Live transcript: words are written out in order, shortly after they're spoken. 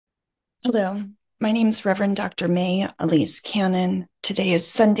Hello, my name is Reverend Dr. May Elise Cannon. Today is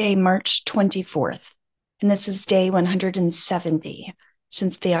Sunday, March 24th, and this is day 170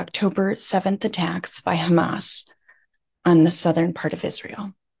 since the October 7th attacks by Hamas on the southern part of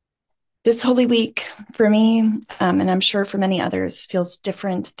Israel. This Holy Week for me, and I'm sure for many others, feels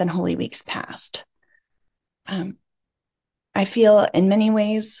different than Holy Weeks past. I feel in many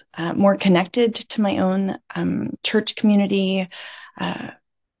ways more connected to my own church community,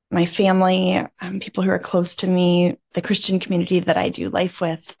 my family, people who are close to me, the Christian community that I do life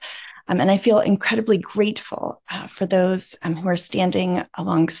with. And I feel incredibly grateful for those who are standing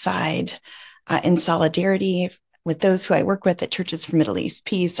alongside in solidarity with those who I work with at Churches for Middle East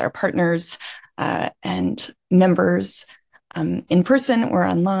Peace, our partners and members in person or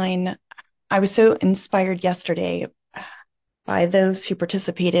online. I was so inspired yesterday by those who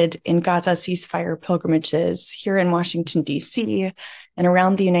participated in Gaza ceasefire pilgrimages here in Washington, D.C., and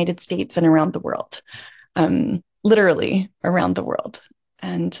around the United States and around the world, literally around the world.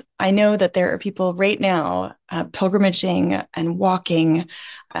 And I know that there are people right now pilgrimaging and walking.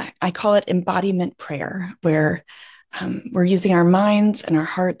 I call it embodiment prayer, where we're using our minds and our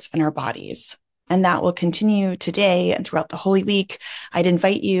hearts and our bodies. And that will continue today and throughout the Holy Week. I'd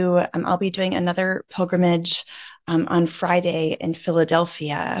invite you, I'll be doing another pilgrimage on Friday in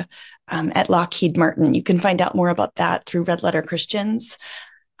Philadelphia at Lockheed Martin. You can find out more about that through Red Letter Christians.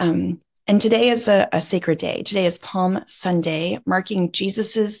 And today is a sacred day. Today is Palm Sunday, marking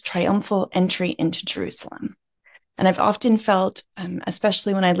Jesus's triumphal entry into Jerusalem. And I've often felt,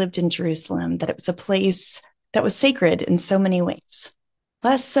 especially when I lived in Jerusalem, that it was a place that was sacred in so many ways.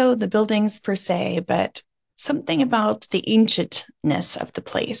 Less so the buildings per se, but something about the ancientness of the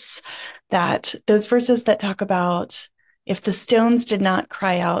place, that those verses that talk about if the stones did not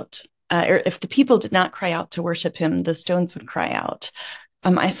cry out, or if the people did not cry out to worship him, the stones would cry out.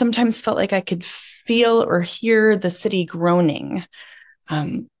 I sometimes felt like I could feel or hear the city groaning,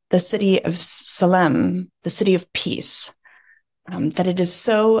 the city of Salem, the city of peace, that it is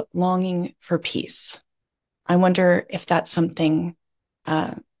so longing for peace. I wonder if that's something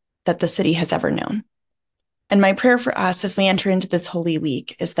that the city has ever known. And my prayer for us as we enter into this Holy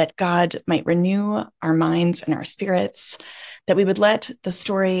Week is that God might renew our minds and our spirits, that we would let the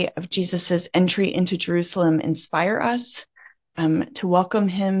story of Jesus's entry into Jerusalem inspire us to welcome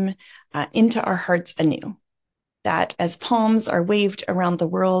him into our hearts anew. That as palms are waved around the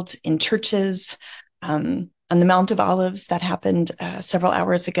world in churches, on the Mount of Olives that happened several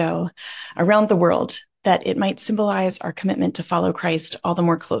hours ago, around the world, that it might symbolize our commitment to follow Christ all the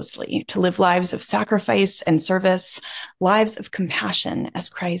more closely, to live lives of sacrifice and service, lives of compassion as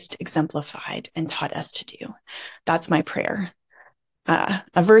Christ exemplified and taught us to do. That's my prayer. A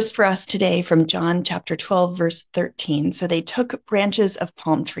verse for us today from John chapter 12, verse 13. So they took branches of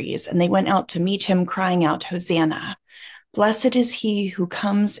palm trees and they went out to meet him, crying out, Hosanna. Blessed is he who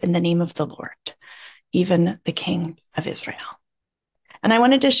comes in the name of the Lord, even the King of Israel. And I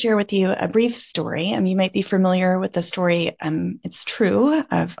wanted to share with you a brief story. You might be familiar with the story. It's true,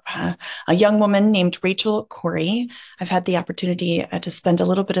 of a young woman named Rachel Corrie. I've had the opportunity to spend a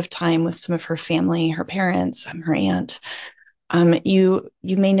little bit of time with some of her family, her parents, her aunt. You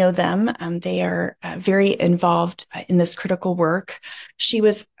may know them. They are very involved in this critical work. She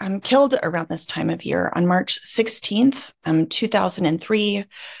was killed around this time of year on March 16th, 2003.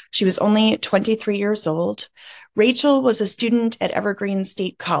 She was only 23 years old. Rachel was a student at Evergreen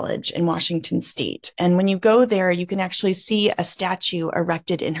State College in Washington State. And when you go there, you can actually see a statue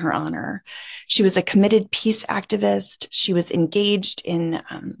erected in her honor. She was a committed peace activist. She was engaged in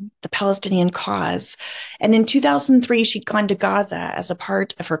the Palestinian cause. And in 2003, she'd gone to Gaza as a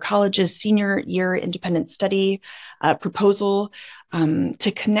part of her college's senior year independent study proposal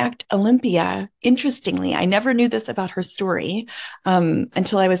to connect Olympia. Interestingly, I never knew this about her story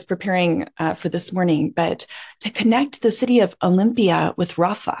until I was preparing for this morning, but to connect the city of Olympia with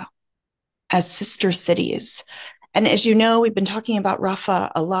Rafah as sister cities. And as you know, we've been talking about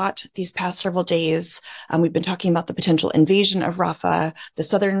Rafah a lot these past several days. We've been talking about the potential invasion of Rafah, the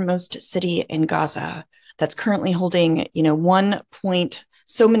southernmost city in Gaza that's currently holding,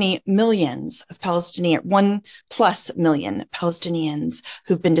 so many millions of Palestinians, 1+ million Palestinians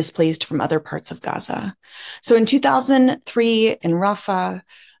who've been displaced from other parts of Gaza. So in 2003 in Rafah,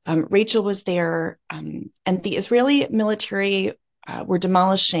 Rachel was there, and the Israeli military were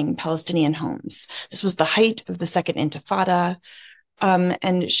demolishing Palestinian homes. This was the height of the Second Intifada.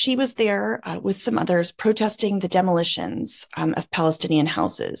 And she was there with some others protesting the demolitions of Palestinian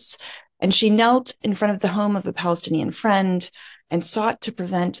houses. And she knelt in front of the home of a Palestinian friend and sought to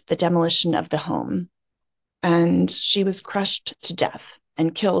prevent the demolition of the home. And she was crushed to death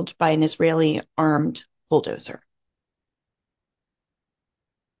and killed by an Israeli armed bulldozer.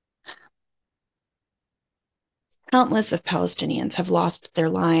 Countless of Palestinians have lost their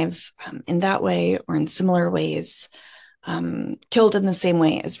lives in that way or in similar ways, killed in the same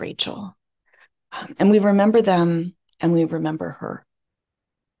way as Rachel. And we remember them and we remember her.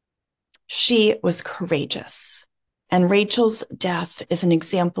 She was courageous. And Rachel's death is an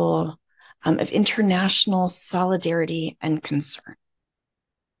example of international solidarity and concern.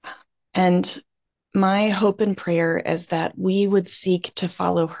 And my hope and prayer is that we would seek to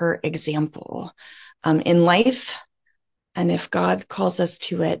follow her example in life. And if God calls us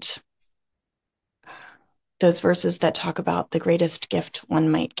to it, those verses that talk about the greatest gift one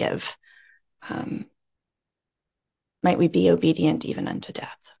might give, might we be obedient even unto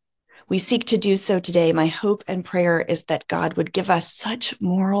death. We seek to do so today. My hope and prayer is that God would give us such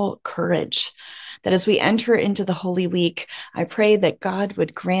moral courage that as we enter into the Holy Week, I pray that God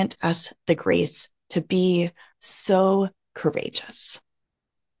would grant us the grace to be so courageous.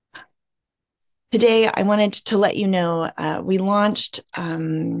 Today, I wanted to let you know we launched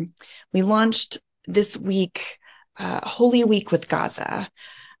this week Holy Week with Gaza.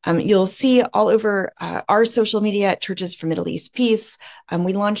 You'll see all over our social media at Churches for Middle East Peace.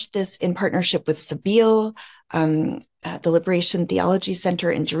 We launched this in partnership with Sabeel, the Liberation Theology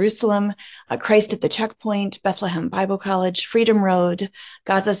Center in Jerusalem, Christ at the Checkpoint, Bethlehem Bible College, Freedom Road,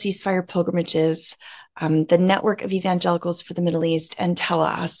 Gaza Ceasefire Pilgrimages, the Network of Evangelicals for the Middle East, and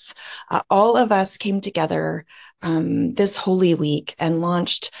Telos. All of us came together this Holy Week and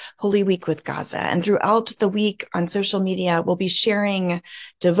launched Holy Week with Gaza. And throughout the week on social media, we'll be sharing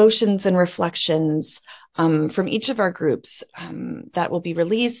devotions and reflections from each of our groups that will be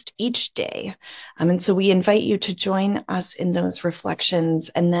released each day. And so we invite you to join us in those reflections.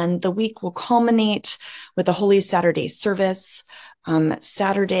 And then the week will culminate with a Holy Saturday service,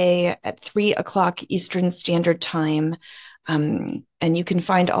 Saturday at 3:00 Eastern Standard Time. And you can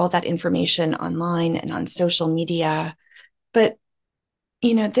find all that information online and on social media. But,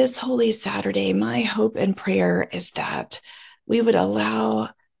 this Holy Saturday, my hope and prayer is that we would allow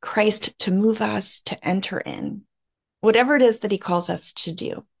Christ to move us to enter in, whatever it is that he calls us to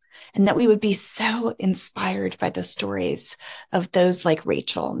do, and that we would be so inspired by the stories of those like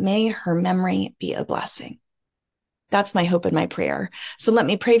Rachel. May her memory be a blessing. That's my hope and my prayer. So let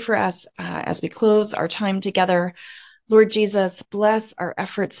me pray for us as we close our time together. Lord Jesus, bless our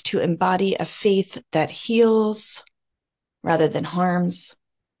efforts to embody a faith that heals rather than harms,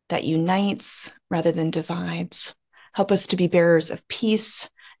 that unites rather than divides. Help us to be bearers of peace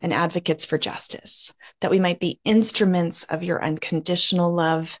and advocates for justice, that we might be instruments of your unconditional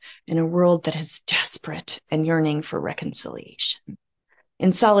love in a world that is desperate and yearning for reconciliation.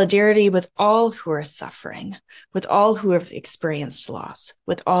 In solidarity with all who are suffering, with all who have experienced loss,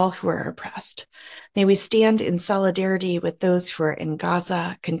 with all who are oppressed. May we stand in solidarity with those who are in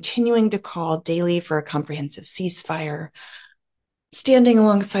Gaza, continuing to call daily for a comprehensive ceasefire, standing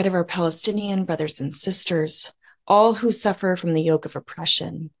alongside of our Palestinian brothers and sisters, all who suffer from the yoke of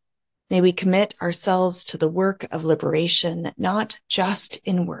oppression. May we commit ourselves to the work of liberation, not just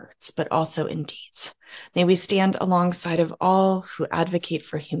in words, but also in deeds. May we stand alongside of all who advocate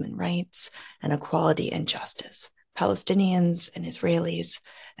for human rights and equality and justice, Palestinians and Israelis,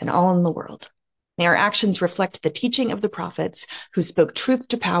 and all in the world. May our actions reflect the teaching of the prophets who spoke truth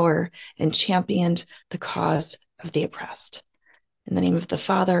to power and championed the cause of the oppressed. In the name of the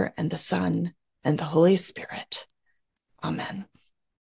Father and the Son and the Holy Spirit. Amen.